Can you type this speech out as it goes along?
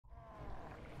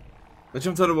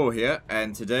Legend Total War here,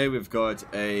 and today we've got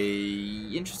a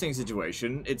interesting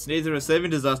situation. It's neither a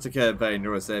saving disaster campaign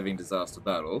nor a saving disaster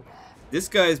battle. This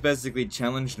guy has basically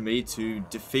challenged me to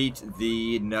defeat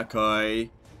the Nakai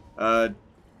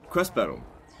Quest Battle.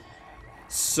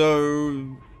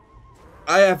 So,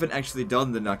 I haven't actually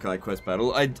done the Nakai Quest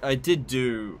Battle. I did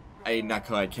do a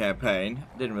Nakai campaign.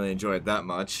 Didn't really enjoy it that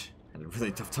much. Had a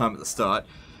really tough time at the start.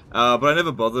 But I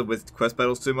never bothered with quest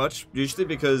battles too much, usually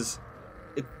because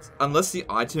unless the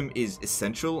item is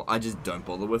essential, I just don't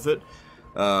bother with it.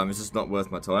 It's just not worth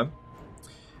my time,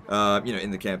 you know,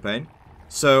 in the campaign.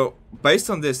 So, based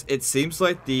on this, it seems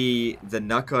like the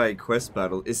Nakai Quest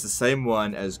Battle is the same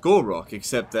one as Gor-Rok,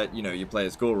 except that, you know, you play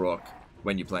as Gor-Rok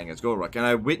when you're playing as Gor-Rok. And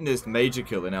I witnessed Major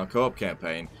Kill in our co-op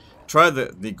campaign try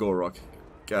the Gor-Rok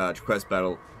Quest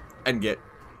Battle and get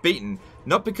beaten.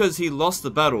 Not because he lost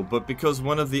the battle, but because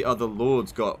one of the other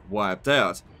lords got wiped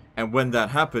out. And when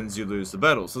that happens, you lose the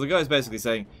battle. So the guy's basically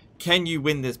saying, can you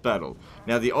win this battle?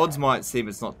 Now, the odds might seem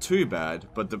it's not too bad,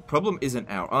 but the problem isn't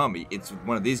our army. It's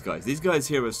one of these guys. These guys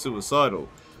here are suicidal.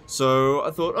 So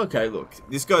I thought, okay, look,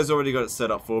 this guy's already got it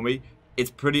set up for me. It's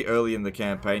pretty early in the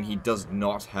campaign. He does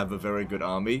not have a very good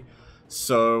army.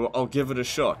 So I'll give it a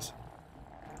shot.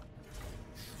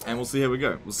 And we'll see how we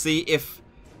go. We'll see if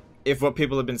what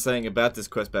people have been saying about this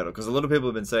quest battle, because a lot of people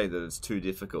have been saying that it's too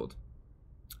difficult.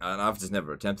 And I've just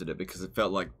never attempted it because it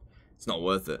felt like it's not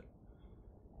worth it.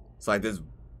 It's like there's,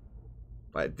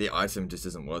 like, the item just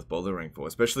isn't worth bothering for,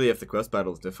 especially if the quest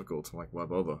battle is difficult. I'm like, why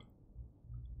bother?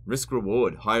 Risk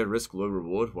reward, high risk, low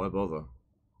reward. Why bother?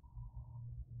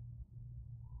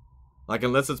 Like,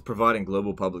 unless it's providing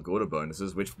global public order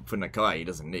bonuses, which for Nakai he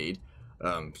doesn't need.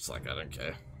 It's like, I don't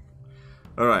care.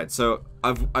 All right, so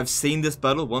I've seen this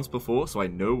battle once before, so I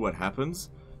know what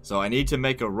happens. So I need to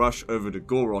make a rush over to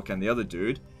Gor-Rok and the other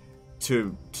dude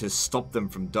to stop them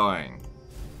from dying.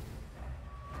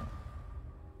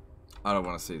 I don't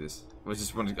want to see this. I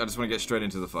just want to get straight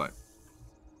into the fight.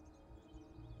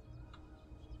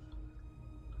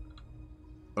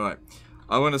 Alright.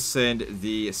 I want to send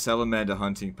the salamander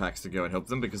hunting packs to go and help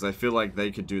them because I feel like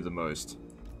they could do the most.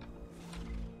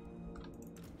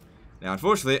 Now,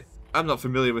 unfortunately, I'm not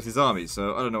familiar with his army,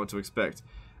 so I don't know what to expect.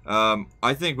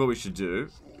 I think what we should do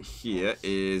here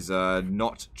is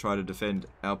not try to defend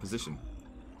our position.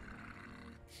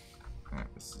 Alright,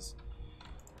 this is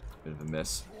a bit of a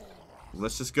mess.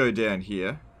 Let's just go down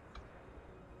here,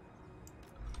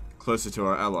 closer to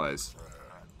our allies.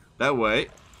 That way,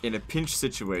 in a pinch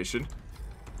situation,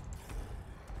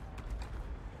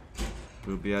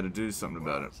 we'll be able to do something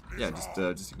about it. Yeah,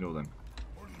 just ignore them.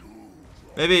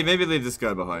 Maybe leave this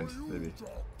guy behind. Maybe.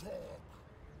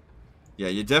 Yeah,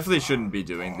 you definitely shouldn't be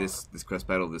doing this quest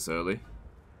battle this early.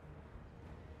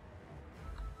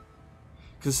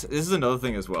 Because this is another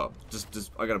thing as well.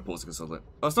 I gotta pause because oh,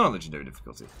 it's not on legendary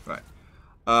difficulty, right?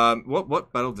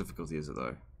 What battle difficulty is it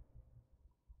though?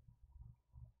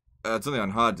 It's only on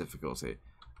hard difficulty.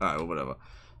 Alright, well, whatever.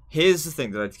 Here's the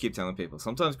thing that I keep telling people.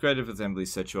 Sometimes creative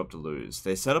assemblies set you up to lose.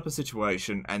 They set up a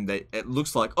situation and it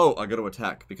looks like, oh, I gotta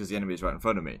attack because the enemy is right in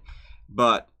front of me.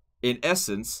 But in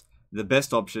essence, the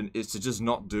best option is to just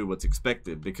not do what's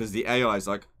expected because the AI is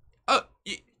like, oh,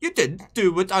 you didn't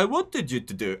do what I wanted you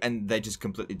to do, and they just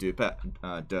completely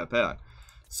derp out.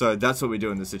 So that's what we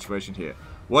do in this situation here.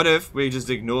 What if we just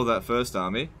ignore that first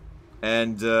army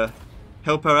and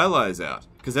help our allies out?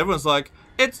 Because everyone's like,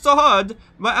 it's so hard,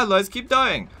 my allies keep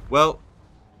dying. Well,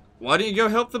 why don't you go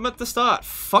help them at the start?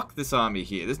 Fuck this army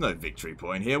here. There's no victory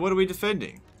point here. What are we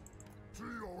defending?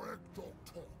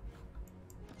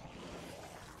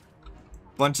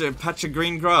 Patch of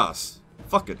green grass.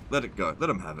 Fuck it. Let it go. Let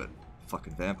them have it.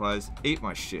 Fucking vampires. Eat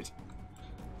my shit.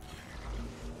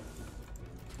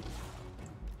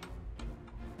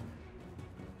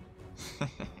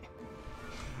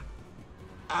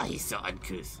 Ah, he's so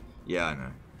uncouth. Yeah, I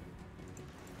know.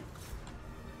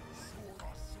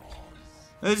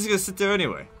 They're just gonna sit there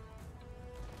anyway.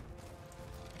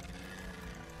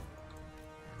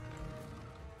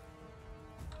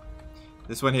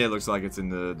 This one here looks like it's in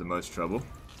the most trouble.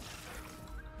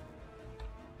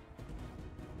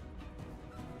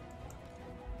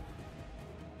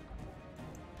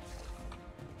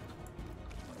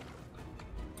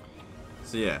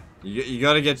 So yeah, you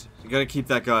gotta keep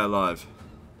that guy alive.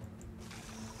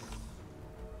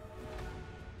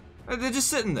 They're just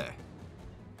sitting there.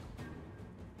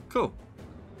 Cool.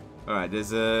 Alright, there's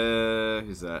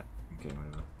who's that? Okay,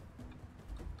 whatever.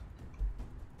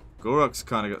 Gor-Rok's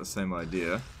kind of got the same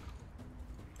idea.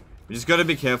 We just gotta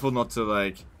be careful not to,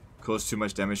 like, cause too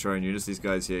much damage to our own units. These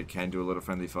guys here can do a lot of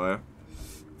friendly fire.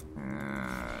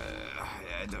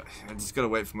 Yeah, I just gotta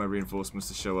wait for my reinforcements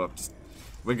to show up.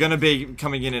 We're gonna be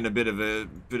coming in a bit of a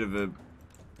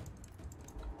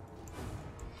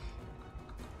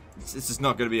It's just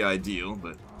not gonna be ideal,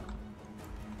 but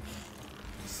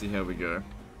let's see how we go.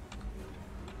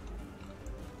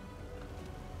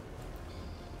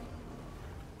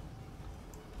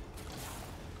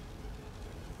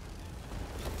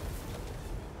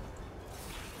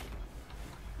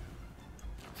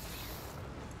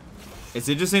 It's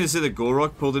interesting to see that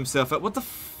Gor-Rok pulled himself out. What the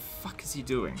fuck is he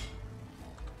doing?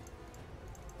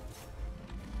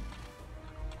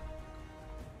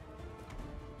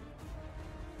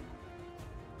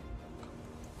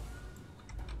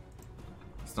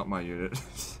 It's not my unit.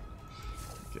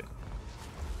 Okay.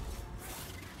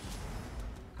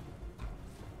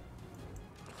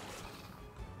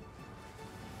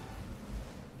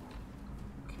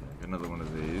 Okay, got another one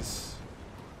of these.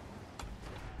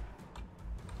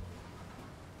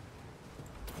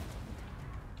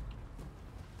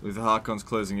 With the Harkon's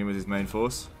closing in with his main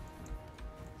force.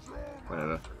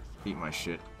 Whatever. Eat my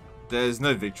shit. There's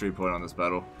no victory point on this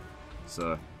battle.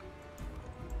 So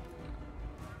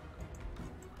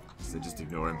just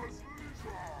ignore him.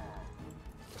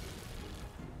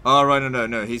 Oh, right,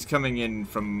 no. He's coming in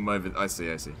from over... I see.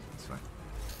 That's fine.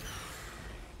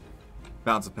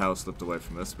 Bounce of power slipped away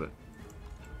from us, but...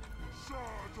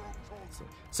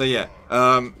 So yeah,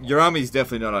 your army's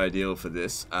definitely not ideal for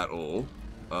this at all.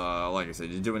 Like I said,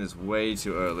 you're doing this way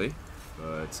too early,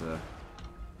 but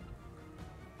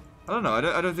I don't know.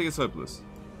 I don't think it's hopeless.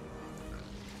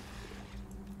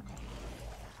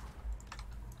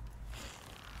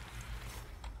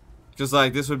 Just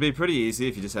like this would be pretty easy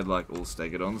if you just had like all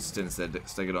Stegodons. Instead,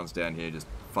 Stegodons down here, just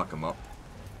fuck them up.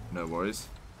 No worries.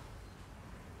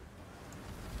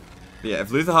 But yeah,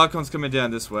 if Luther Harkon's coming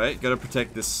down this way, gotta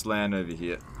protect this Slan over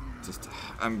here.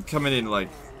 I'm coming in like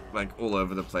all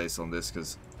over the place on this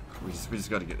because we just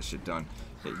got to get the shit done.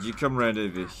 Yeah, you come around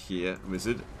over here,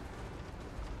 wizard.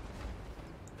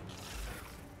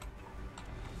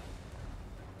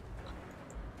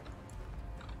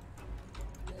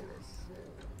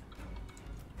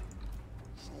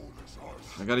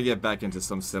 I got to get back into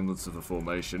some semblance of a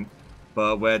formation,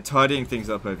 but we're tidying things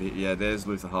up over here. Yeah, there's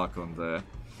Luther Harkon there.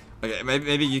 Okay,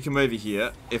 maybe you come over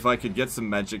here. If I could get some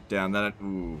magic down, that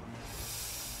ooh.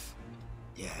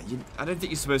 Yeah, I don't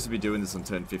think you're supposed to be doing this on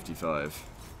turn 55.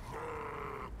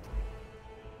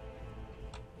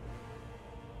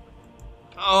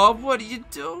 Oh, what are you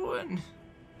doing?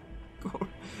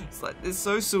 It's like, they're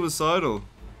so suicidal.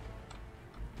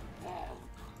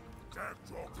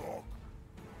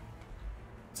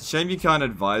 It's a shame you can't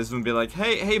advise them and be like,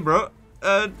 hey bro,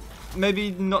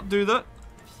 maybe not do that?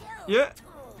 Yeah?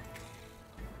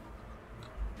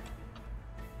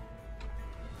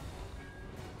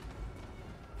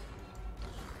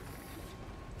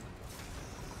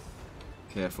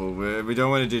 Careful, we don't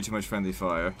want to do too much friendly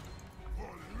fire.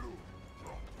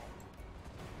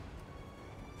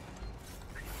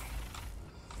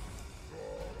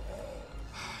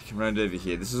 Come round over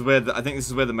here. This is where I think this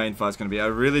is where the main fight's going to be. I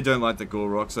really don't like the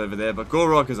Gor-Roks over there, but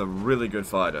Gor-Rok is a really good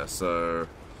fighter, so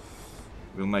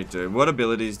we'll make do. What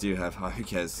abilities do you have? Oh, who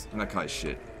cares? Nakai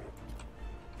shit.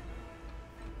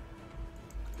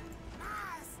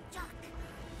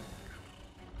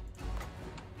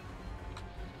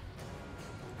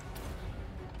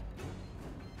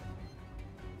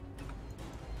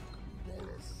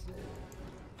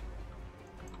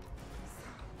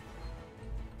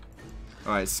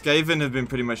 Alright, Skaven have been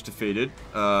pretty much defeated.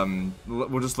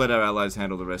 We'll just let our allies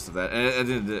handle the rest of that. And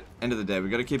at the end of the day,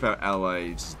 we've got to keep our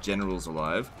allies' generals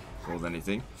alive, more than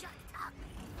anything.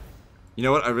 You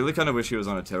know what? I really kind of wish he was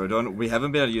on a Pterodon. We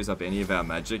haven't been able to use up any of our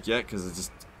magic yet, because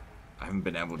I haven't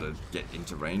been able to get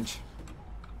into range.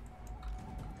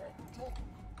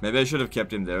 Maybe I should have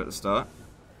kept him there at the start.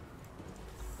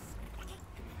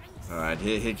 Alright,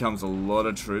 here comes a lot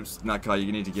of troops. Nakai,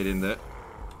 you need to get in there.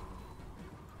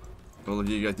 All of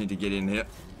you guys need to get in here.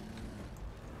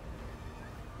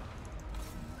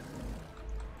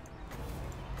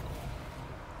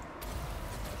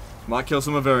 Might kill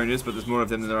some of Varunians, but there's more of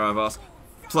them than there are of us.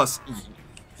 Plus,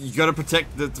 you gotta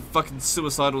protect the fucking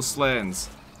suicidal Slans.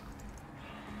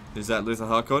 Is that Luther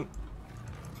Harkon?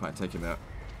 Fine, take him out.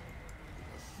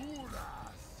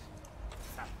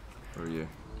 Where are you?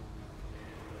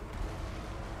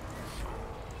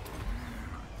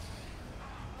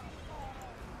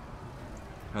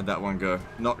 How'd that one go?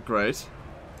 Not great.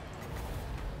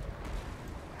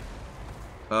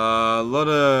 A lot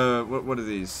of... What are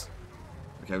these?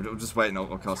 Okay, we'll just wait and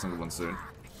I'll cast another one soon.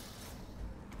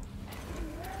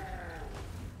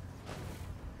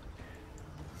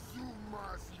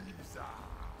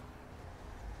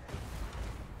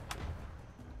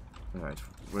 Alright,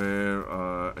 where,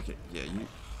 okay, yeah, you,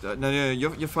 no,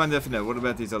 you're fine there for now. What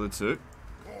about these other two?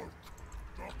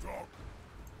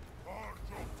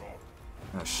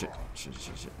 Oh, shit.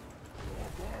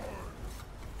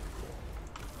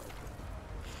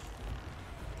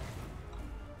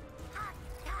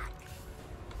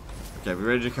 Okay, we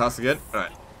ready to cast again?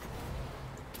 Alright.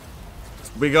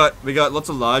 We got lots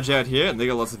of large out here, and they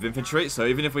got lots of infantry, so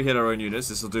even if we hit our own units,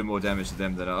 this will do more damage to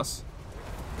them than us.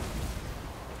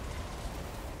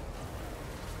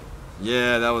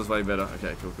 Yeah, that was way better.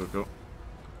 Okay, cool.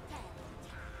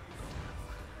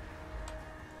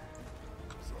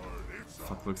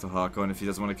 Fuck, look the Harkon. If he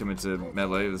doesn't want to come into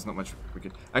melee, there's not much we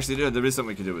could... Actually, no, there is something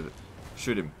we can do with it.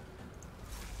 Shoot him.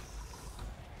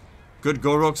 Good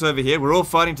Gor-Roks over here. We're all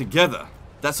fighting together.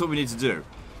 That's what we need to do.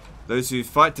 Those who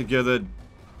fight together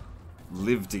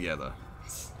live together. I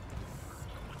was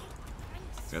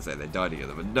gonna say they die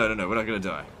together, but no, we're not gonna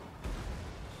die.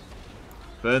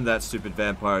 Burn that stupid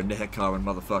vampire Nehekaran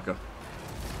motherfucker.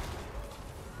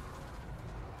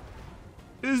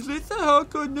 Is this the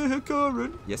Harkon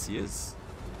Nehekaran? Yes, he is.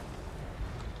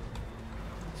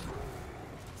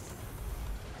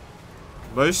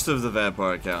 Most of the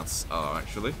vampire accounts are,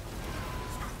 actually.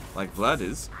 Like Vlad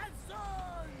is.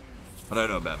 I don't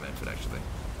know about Manfred, actually.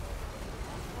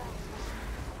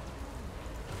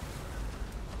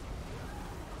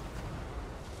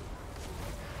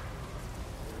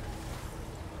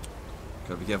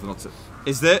 Gotta be careful not to...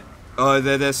 Is there... Oh,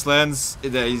 there's Slan's...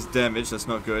 There, he's damaged. That's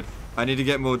not good. I need to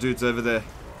get more dudes over there.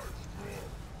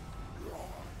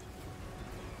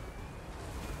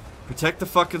 Protect the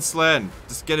fucking Slan.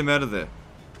 Just get him out of there.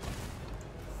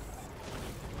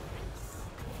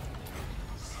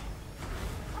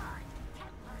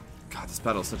 God, this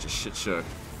battle's such a shit show.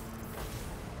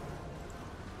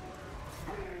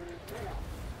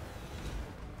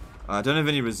 I don't have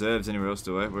any reserves anywhere else,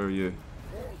 do I? Where are you?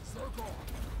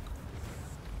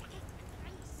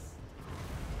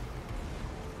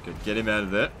 Good, get him out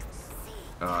of there.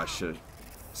 Ah, shit.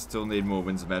 Still need more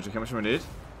Winds of Magic. How much do I need?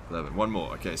 11. One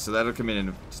more. Okay, so that'll come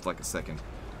in just like a second.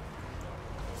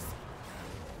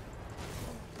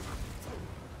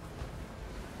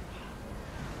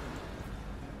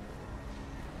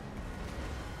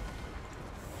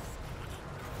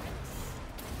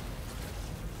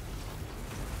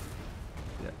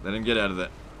 Yeah, let him get out of there.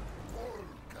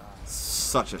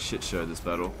 Such a shit show, this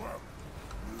battle.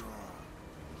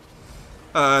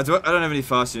 I don't have any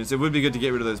fast units. It would be good to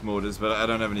get rid of those mortars, but I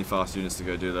don't have any fast units to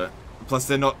go do that. Plus,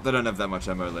 they don't have that much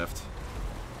ammo left.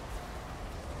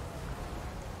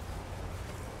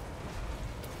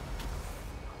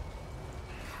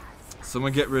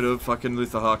 Someone get rid of fucking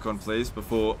Luther Harkon, please,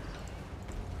 before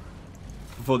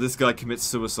this guy commits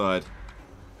suicide.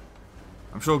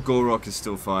 I'm sure Gor-Rok is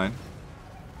still fine.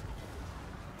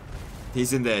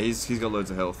 He's in there. He's got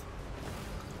loads of health.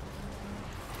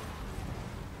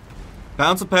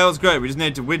 Bounce of power is great. We just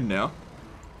need to win now.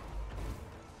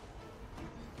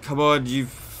 Come on, you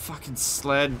fucking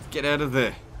slad. Get out of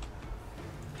there.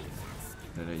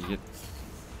 No, you get...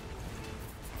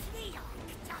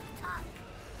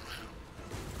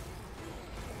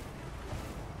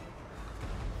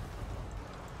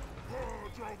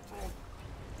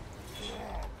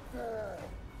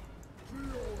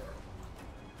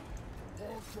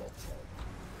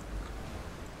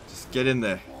 Just get in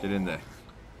there. Get in there.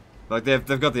 Like,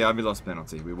 they've got the army loss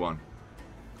penalty. We won.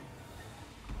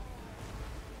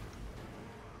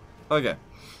 Okay.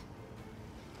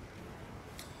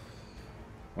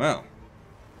 Well.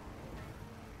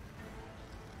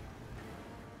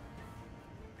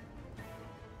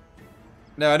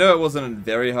 Now, I know it wasn't a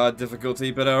very hard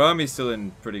difficulty, but our army's still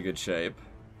in pretty good shape.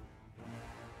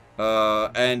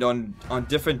 And on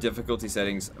different difficulty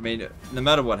settings, I mean, no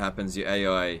matter what happens, your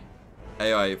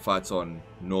AI fights on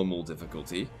normal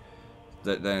difficulty.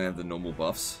 They don't have the normal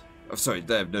buffs. Oh, sorry,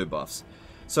 they have no buffs.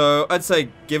 So, I'd say,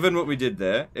 given what we did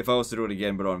there, if I was to do it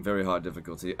again but on very hard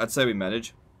difficulty, I'd say we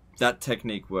managed. That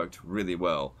technique worked really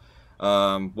well.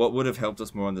 What would have helped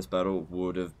us more in this battle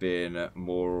would have been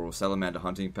more salamander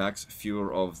hunting packs.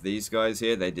 Fewer of these guys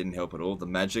here, they didn't help at all. The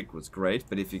magic was great,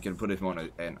 but if you can put him on a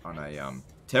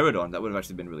pterodon, that would have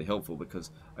actually been really helpful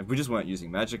because we just weren't using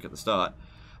magic at the start.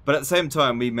 But at the same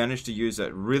time, we managed to use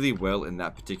it really well in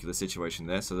that particular situation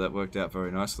there, so that worked out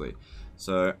very nicely.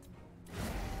 So,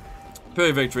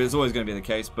 pure victory is always going to be the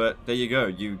case, but there you go.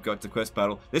 You got the quest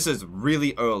battle. This is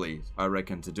really early, I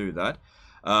reckon, to do that.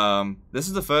 This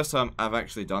is the first time I've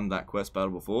actually done that quest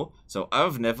battle before, so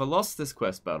I've never lost this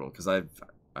quest battle, because I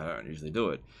don't usually do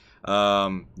it.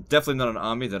 Definitely not an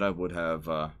army that I would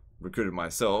have recruited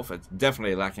myself. It's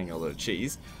definitely lacking a lot of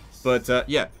cheese. But,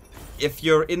 yeah. if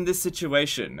you're in this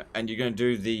situation and you're going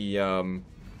to do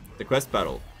the quest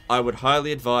battle, I would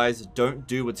highly advise don't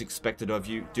do what's expected of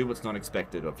you, do what's not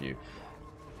expected of you.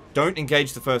 Don't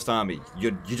engage the first army.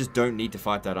 You just don't need to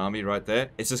fight that army right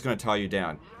there. It's just going to tie you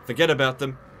down. Forget about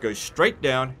them. Go straight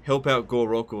down, help out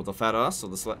Gor-Rok or the fat ass or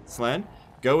the Slan.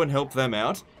 Go and help them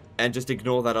out, and just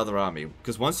ignore that other army.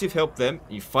 Because once you've helped them,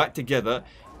 you fight together,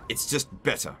 it's just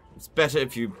better. It's better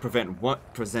if you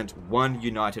present one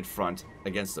united front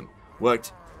against them.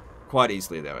 Worked quite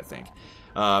easily there, I think.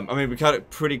 I mean, we cut it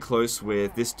pretty close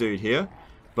with this dude here,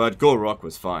 but Gor-Rok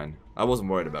was fine. I wasn't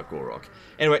worried about Gor-Rok.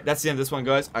 Anyway, that's the end of this one,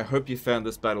 guys. I hope you found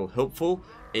this battle helpful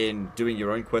in doing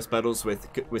your own quest battles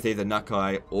with either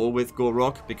Nakai or with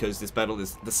Gor-Rok, because this battle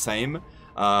is the same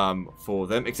for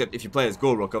them, except if you play as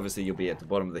Gor-Rok, obviously you'll be at the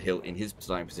bottom of the hill in his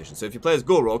starting position. So if you play as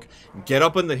Gor-Rok, get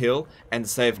up on the hill and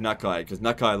save Nakai, because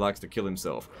Nakai likes to kill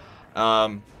himself.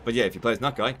 But yeah, if you play as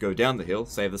Nakai, go down the hill,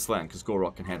 save the Slan, because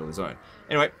Gor-Rok can handle his own.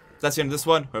 Anyway, that's the end of this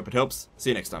one. Hope it helps. See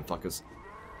you next time, fuckers.